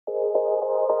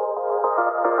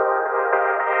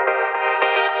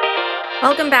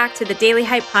Welcome back to the Daily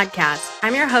Hype Podcast.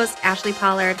 I'm your host, Ashley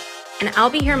Pollard, and I'll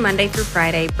be here Monday through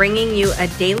Friday bringing you a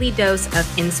daily dose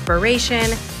of inspiration,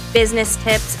 business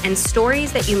tips, and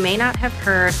stories that you may not have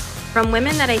heard from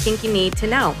women that I think you need to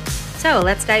know. So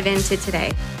let's dive into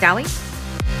today, shall we?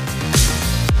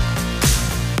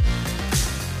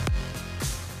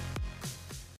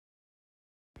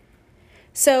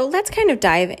 So let's kind of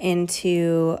dive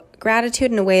into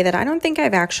gratitude in a way that I don't think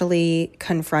I've actually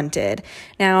confronted.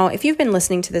 Now, if you've been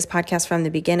listening to this podcast from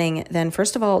the beginning, then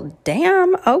first of all,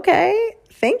 damn, okay,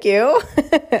 thank you.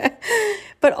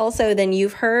 But also then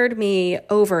you've heard me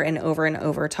over and over and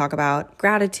over talk about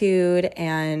gratitude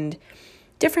and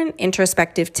different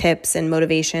introspective tips and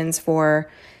motivations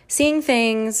for seeing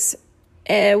things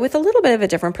with a little bit of a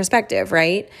different perspective,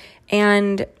 right?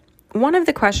 And one of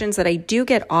the questions that I do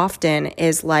get often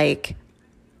is like,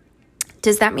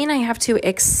 does that mean I have to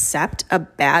accept a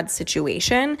bad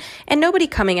situation? And nobody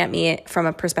coming at me from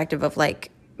a perspective of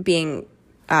like being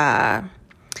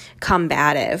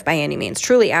combative by any means,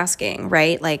 truly asking,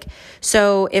 right? Like,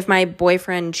 so if my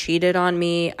boyfriend cheated on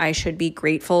me, I should be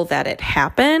grateful that it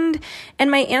happened.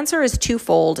 And my answer is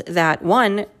twofold: that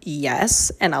one,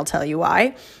 yes, and I'll tell you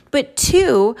why. But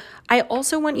two, I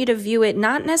also want you to view it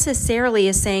not necessarily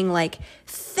as saying like,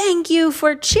 thank you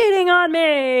for cheating on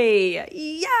me.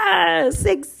 Yes,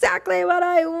 exactly what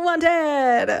I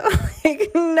wanted.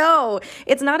 Like, no,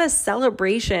 it's not a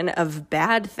celebration of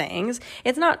bad things.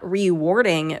 It's not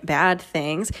rewarding bad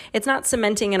things. It's not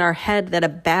cementing in our head that a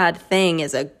bad thing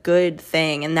is a good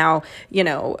thing and now,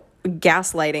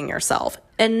 gaslighting yourself.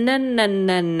 And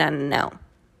no.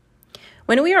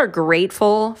 When we are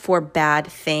grateful for bad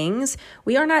things,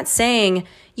 we are not saying,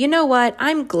 you know what,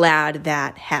 I'm glad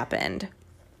that happened.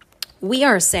 We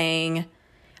are saying,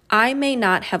 I may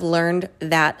not have learned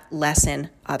that lesson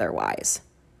otherwise.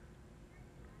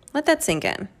 Let that sink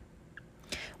in.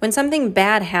 When something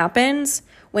bad happens,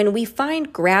 when we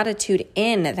find gratitude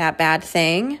in that bad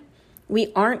thing,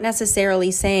 we aren't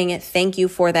necessarily saying thank you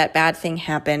for that bad thing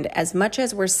happened as much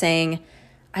as we're saying,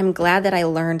 I'm glad that I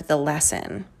learned the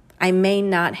lesson. I may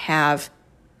not have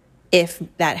if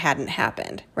that hadn't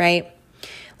happened, right?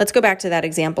 Let's go back to that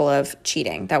example of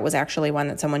cheating. That was actually one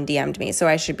that someone DM'd me. So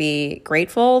I should be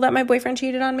grateful that my boyfriend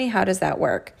cheated on me? How does that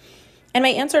work? And my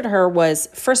answer to her was,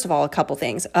 first of all, a couple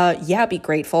things. Yeah, be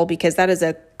grateful, because that is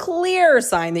a clear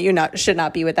sign that you should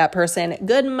not be with that person.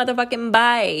 Good motherfucking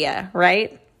bye,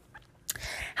 right?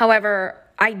 However,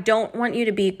 I don't want you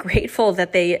to be grateful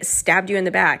that they stabbed you in the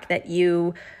back, that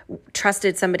you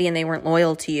trusted somebody and they weren't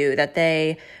loyal to you, that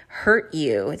they hurt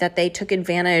you, that they took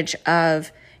advantage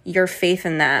of your faith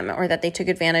in them, or that they took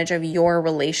advantage of your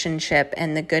relationship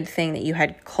and the good thing that you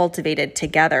had cultivated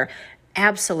together.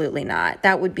 Absolutely not.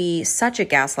 That would be such a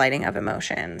gaslighting of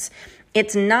emotions.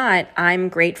 It's not, I'm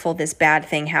grateful this bad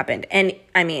thing happened. And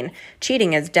I mean,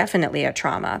 cheating is definitely a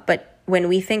trauma, but when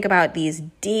we think about these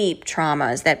deep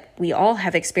traumas that we all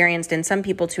have experienced, and some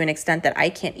people to an extent that I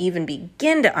can't even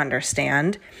begin to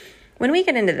understand, when we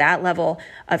get into that level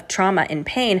of trauma and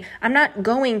pain, I'm not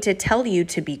going to tell you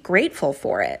to be grateful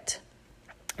for it.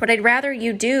 What I'd rather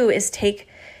you do is take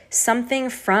something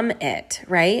from it,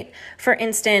 right? For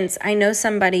instance, I know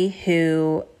somebody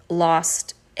who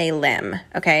lost a limb,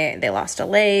 okay? They lost a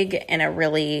leg in a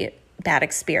really bad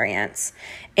experience.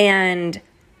 And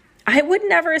I would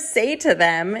never say to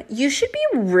them, you should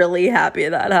be really happy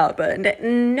that happened.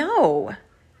 No.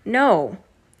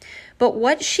 But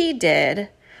what she did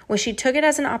was she took it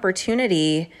as an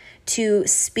opportunity to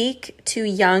speak to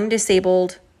young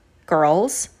disabled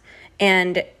girls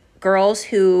and girls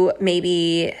who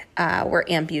maybe were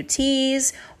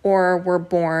amputees or were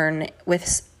born with,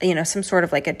 some sort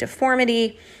of like a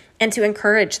deformity, and to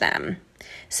encourage them.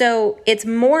 So it's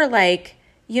more like,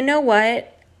 you know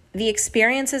what? The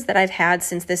experiences that I've had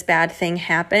since this bad thing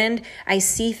happened, I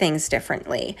see things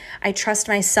differently. I trust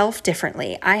myself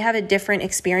differently. I have a different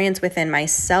experience within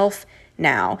myself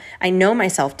now. I know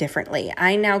myself differently.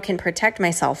 I now can protect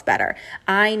myself better.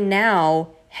 I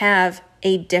now have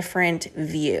a different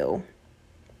view.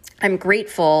 I'm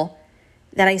grateful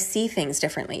that I see things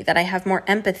differently, that I have more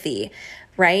empathy,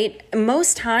 right?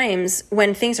 Most times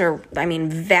when things are,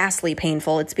 vastly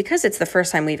painful, it's because it's the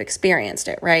first time we've experienced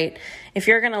it, right? If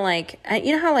you're going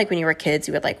to how when you were kids,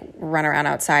 you would run around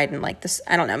outside and this,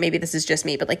 I don't know, maybe this is just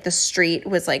me, but the street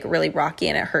was really rocky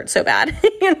and it hurt so bad.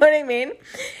 You know what I mean?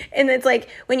 And it's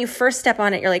when you first step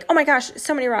on it, you're like, oh my gosh,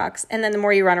 so many rocks. And then the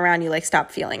more you run around, you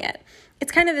stop feeling it.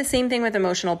 It's kind of the same thing with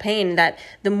emotional pain, that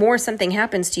the more something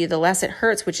happens to you, the less it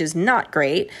hurts, which is not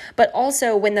great. But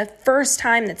also when the first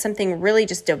time that something really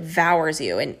just devours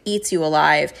you and eats you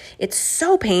alive, it's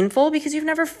so painful because you've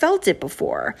never felt it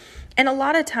before. And a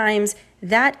lot of times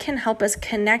that can help us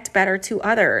connect better to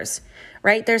others,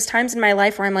 right? There's times in my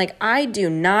life where I'm like, I do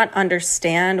not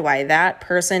understand why that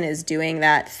person is doing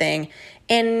that thing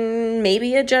in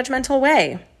maybe a judgmental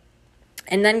way.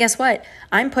 And then guess what?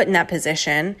 I'm put in that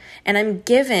position and I'm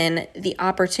given the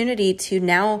opportunity to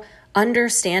now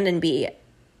understand and be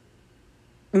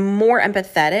more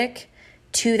empathetic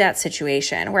to that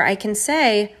situation, where I can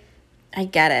say, I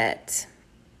get it.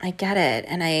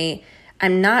 And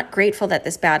I'm not grateful that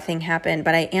this bad thing happened,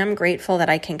 but I am grateful that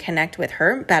I can connect with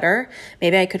her better.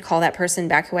 Maybe I could call that person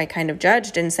back who I kind of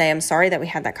judged and say, I'm sorry that we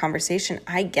had that conversation.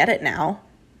 I get it now,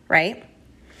 right?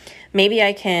 Maybe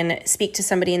I can speak to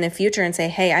somebody in the future and say,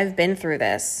 hey, I've been through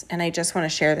this and I just want to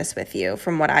share this with you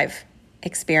from what I've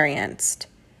experienced,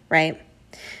 right?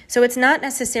 So it's not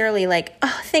necessarily like,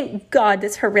 oh, thank God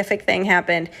this horrific thing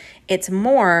happened. It's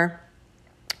more,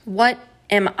 what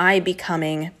am I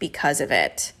becoming because of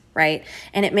it, right?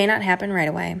 And it may not happen right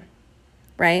away,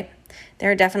 right? There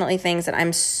are definitely things that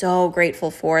I'm so grateful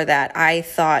for that I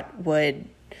thought would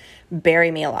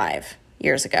bury me alive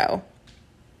years ago.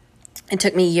 It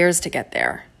took me years to get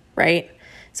there, right?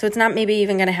 So it's not maybe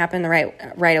even going to happen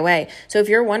right away. So if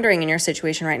you're wondering in your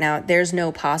situation right now, there's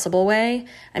no possible way,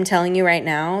 I'm telling you right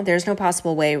now, there's no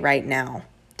possible way right now.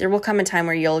 There will come a time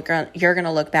where you're going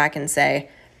to look back and say,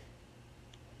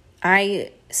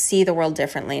 I see the world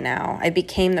differently now. I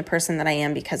became the person that I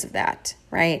am because of that,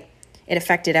 right? It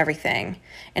affected everything.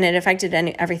 And it affected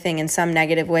everything in some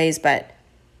negative ways, but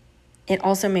it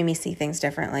also made me see things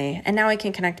differently. And now I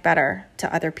can connect better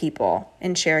to other people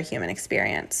and share a human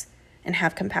experience and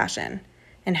have compassion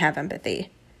and have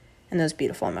empathy and those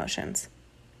beautiful emotions.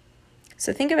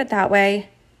 So think of it that way.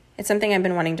 It's something I've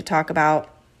been wanting to talk about.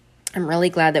 I'm really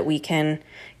glad that we can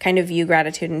kind of view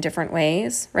gratitude in different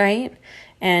ways, right?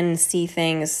 And see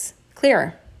things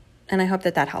clearer. And I hope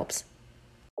that helps.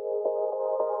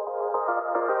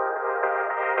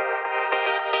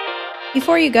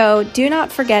 Before you go, do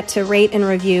not forget to rate and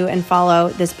review and follow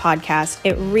this podcast.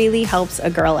 It really helps a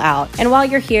girl out. And while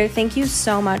you're here, thank you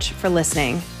so much for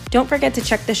listening. Don't forget to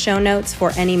check the show notes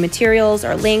for any materials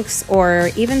or links or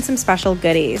even some special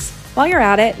goodies. While you're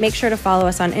at it, make sure to follow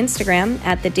us on Instagram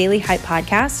at The Daily Hype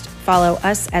Podcast, follow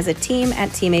us as a team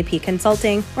at Team AP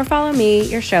Consulting, or follow me,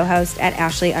 your show host, at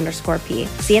Ashley_P.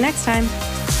 See you next time.